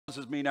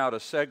Causes me now to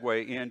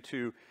segue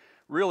into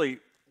really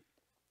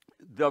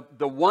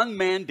the one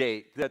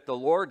mandate that the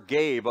Lord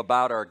gave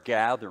about our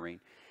gathering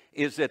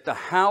is that the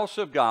house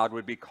of God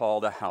would be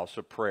called a house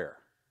of prayer,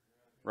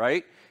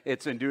 right?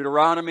 It's in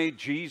Deuteronomy.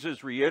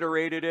 Jesus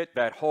reiterated it.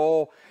 That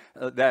whole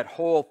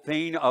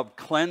thing of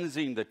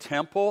cleansing the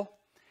temple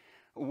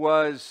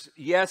was,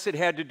 yes, it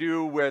had to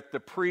do with the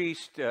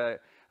priest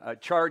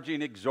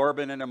charging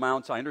exorbitant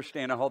amounts. I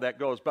understand how that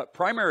goes, but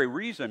primary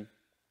reason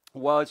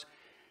was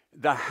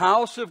the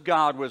house of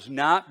God was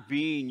not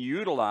being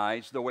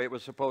utilized the way it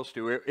was supposed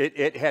to.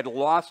 It had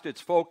lost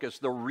its focus.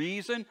 The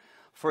reason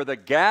for the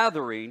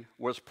gathering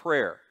was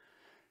prayer.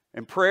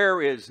 And prayer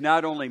is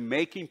not only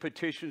making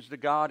petitions to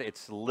God,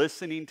 it's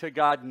listening to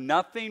God.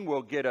 Nothing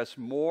will get us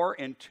more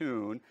in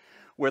tune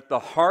with the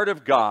heart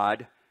of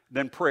God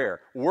than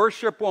prayer.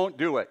 Worship won't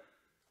do it.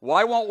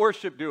 Why won't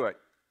worship do it?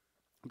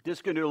 I'm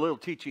just going to do a little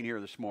teaching here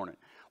this morning.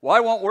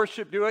 Why won't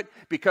worship do it?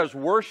 Because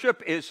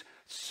worship is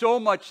so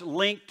much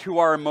linked to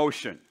our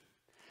emotion.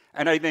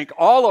 And I think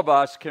all of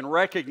us can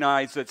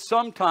recognize that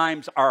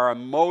sometimes our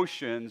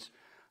emotions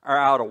are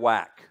out of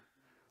whack.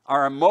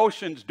 Our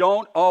emotions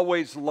don't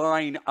always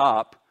line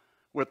up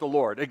with the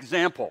Lord.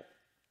 Example,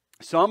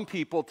 some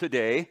people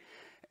today,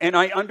 and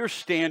I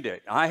understand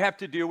it, I have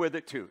to deal with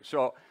it too.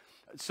 So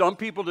some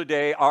people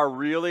today are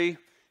really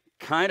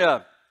kind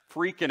of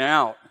freaking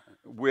out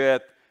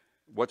with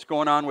what's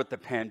going on with the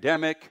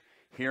pandemic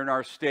here in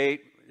our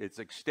state. It's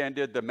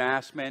extended the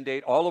mask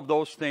mandate, all of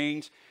those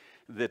things,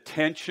 the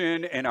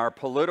tension in our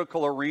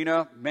political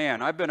arena.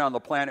 Man, I've been on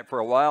the planet for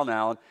a while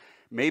now, and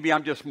maybe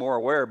I'm just more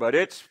aware, but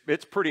it's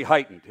pretty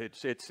heightened.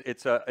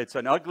 It's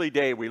an ugly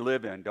day we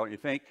live in, don't you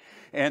think?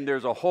 And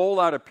there's a whole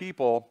lot of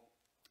people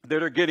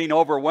that are getting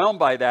overwhelmed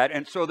by that,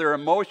 and so their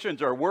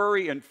emotions are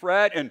worry and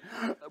fret, and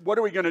what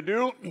are we going to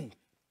do?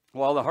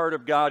 Well, the heart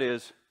of God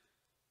is,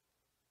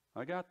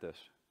 I got this.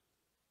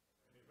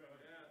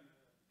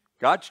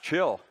 God's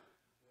chill,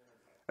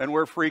 and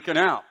we're freaking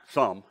out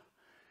some.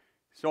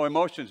 So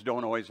emotions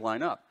don't always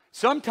line up.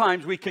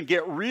 Sometimes we can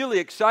get really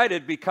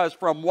excited because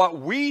from what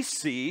we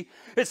see,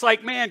 it's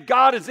like, man,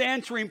 God is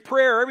answering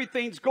prayer.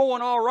 Everything's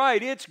going all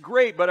right. It's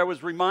great. But I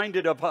was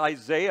reminded of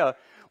Isaiah,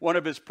 one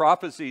of his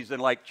prophecies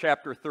in like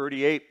chapter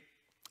 38,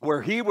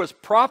 where he was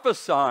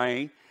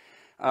prophesying.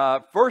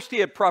 First, he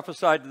had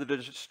prophesied the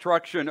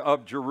destruction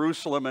of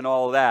Jerusalem and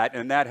all that,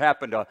 and that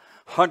happened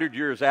 100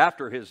 years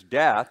after his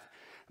death.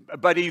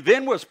 But he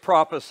then was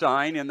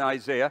prophesying in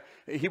Isaiah,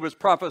 he was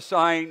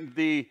prophesying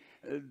the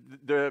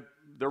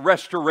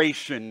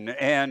restoration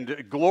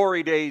and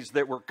glory days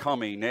that were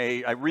coming,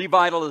 a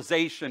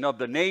revitalization of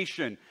the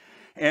nation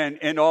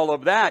and all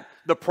of that.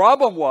 The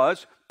problem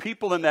was,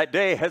 people in that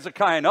day,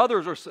 Hezekiah and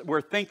others,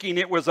 were thinking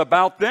it was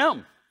about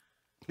them.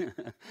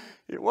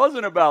 It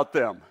wasn't about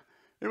them.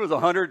 It was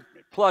 100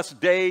 plus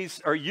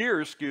days, or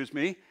years,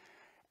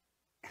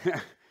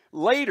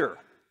 later.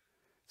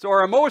 So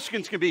our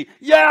emotions can be,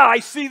 yeah, I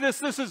see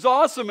this is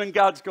awesome, and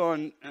God's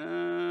going,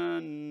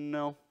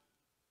 no.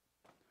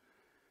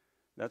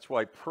 That's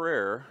why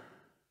prayer,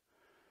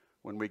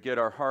 when we get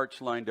our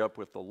hearts lined up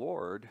with the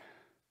Lord,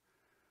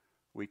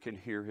 we can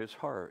hear His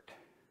heart.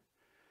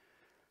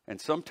 And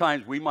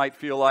sometimes we might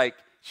feel like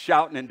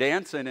shouting and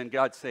dancing, and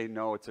God say,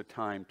 no, it's a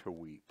time to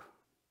weep.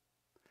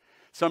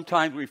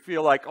 Sometimes we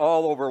feel like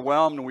all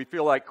overwhelmed, and we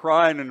feel like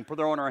crying and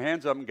throwing our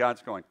hands up, and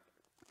God's going,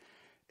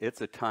 it's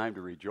a time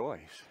to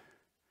rejoice.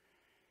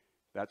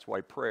 That's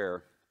why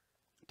prayer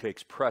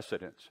takes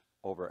precedence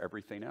over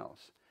everything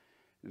else.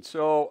 And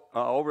so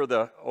over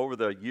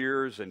the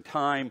years and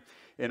time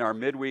in our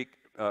midweek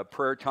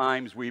prayer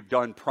times, we've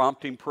done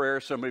prompting prayer.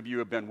 Some of you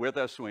have been with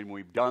us when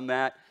we've done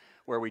that,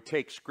 where we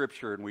take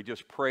Scripture and we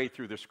just pray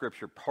through the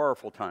Scripture,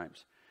 powerful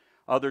times.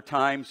 Other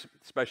times,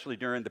 especially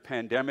during the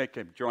pandemic,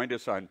 have joined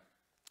us on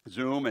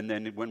Zoom, and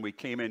then when we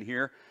came in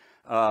here,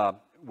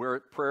 where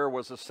prayer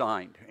was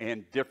assigned,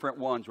 and different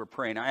ones were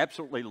praying. I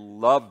absolutely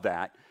love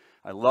that.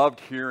 I loved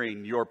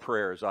hearing your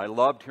prayers. I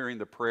loved hearing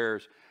the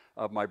prayers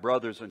of my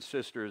brothers and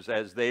sisters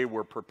as they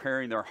were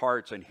preparing their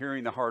hearts and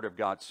hearing the heart of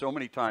God. So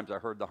many times I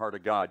heard the heart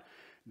of God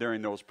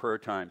during those prayer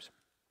times.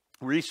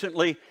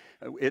 Recently,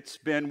 it's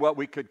been what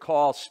we could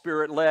call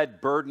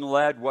spirit-led,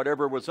 burden-led,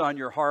 whatever was on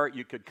your heart,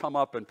 you could come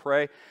up and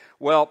pray.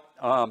 Well,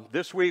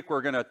 this week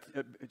we're going to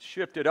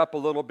shift it up a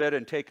little bit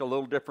and take a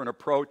little different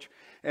approach,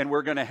 and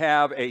we're going to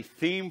have a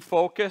theme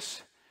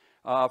focus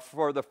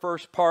for the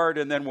first part,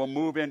 and then we'll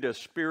move into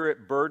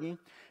spirit burden.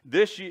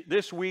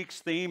 This week's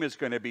theme is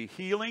going to be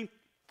healing,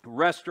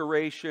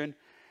 restoration,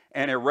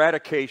 and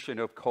eradication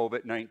of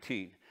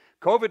COVID-19.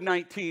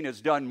 COVID-19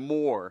 has done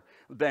more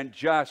than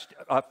just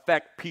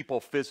affect people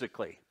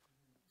physically.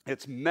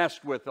 It's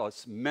messed with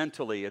us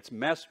mentally. It's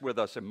messed with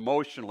us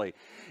emotionally.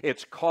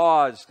 It's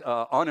caused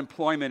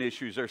unemployment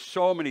issues. There's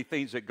so many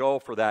things that go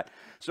for that.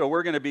 So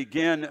we're going to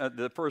begin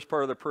the first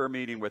part of the prayer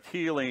meeting with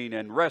healing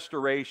and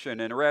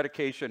restoration and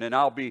eradication, and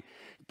I'll be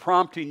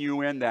prompting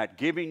you in that,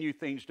 giving you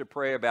things to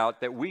pray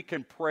about, that we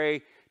can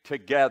pray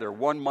together,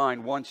 one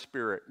mind, one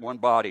spirit, one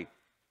body,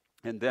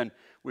 and then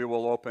we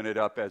will open it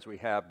up as we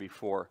have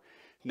before.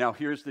 Now,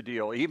 here's the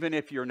deal. Even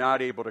if you're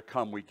not able to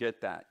come, we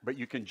get that. But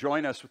you can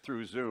join us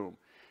through Zoom.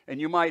 And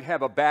you might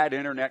have a bad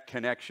internet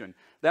connection.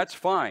 That's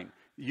fine.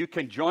 You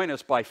can join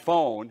us by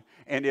phone.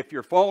 And if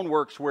your phone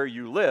works where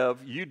you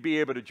live, you'd be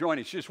able to join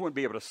us. You just wouldn't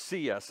be able to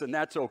see us. And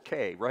that's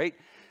okay, right?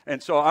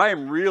 And so I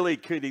am really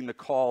getting the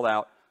call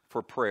out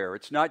for prayer.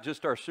 It's not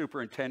just our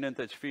superintendent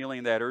that's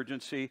feeling that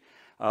urgency.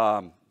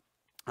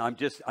 I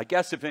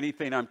guess if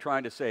anything, I'm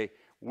trying to say,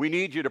 we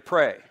need you to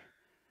pray.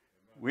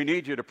 We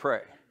need you to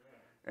pray.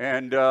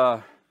 And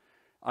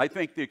I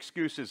think the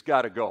excuses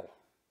got to go.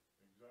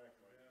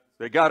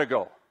 They got to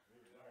go.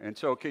 And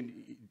so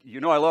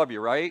I love you,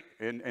 right?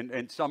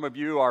 And some of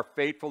you are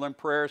faithful in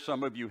prayer.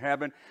 Some of you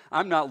haven't.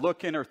 I'm not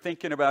looking or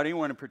thinking about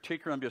anyone in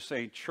particular. I'm just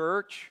saying,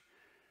 church,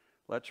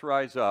 let's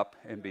rise up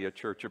and be a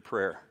church of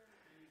prayer.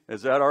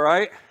 Is that all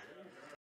right?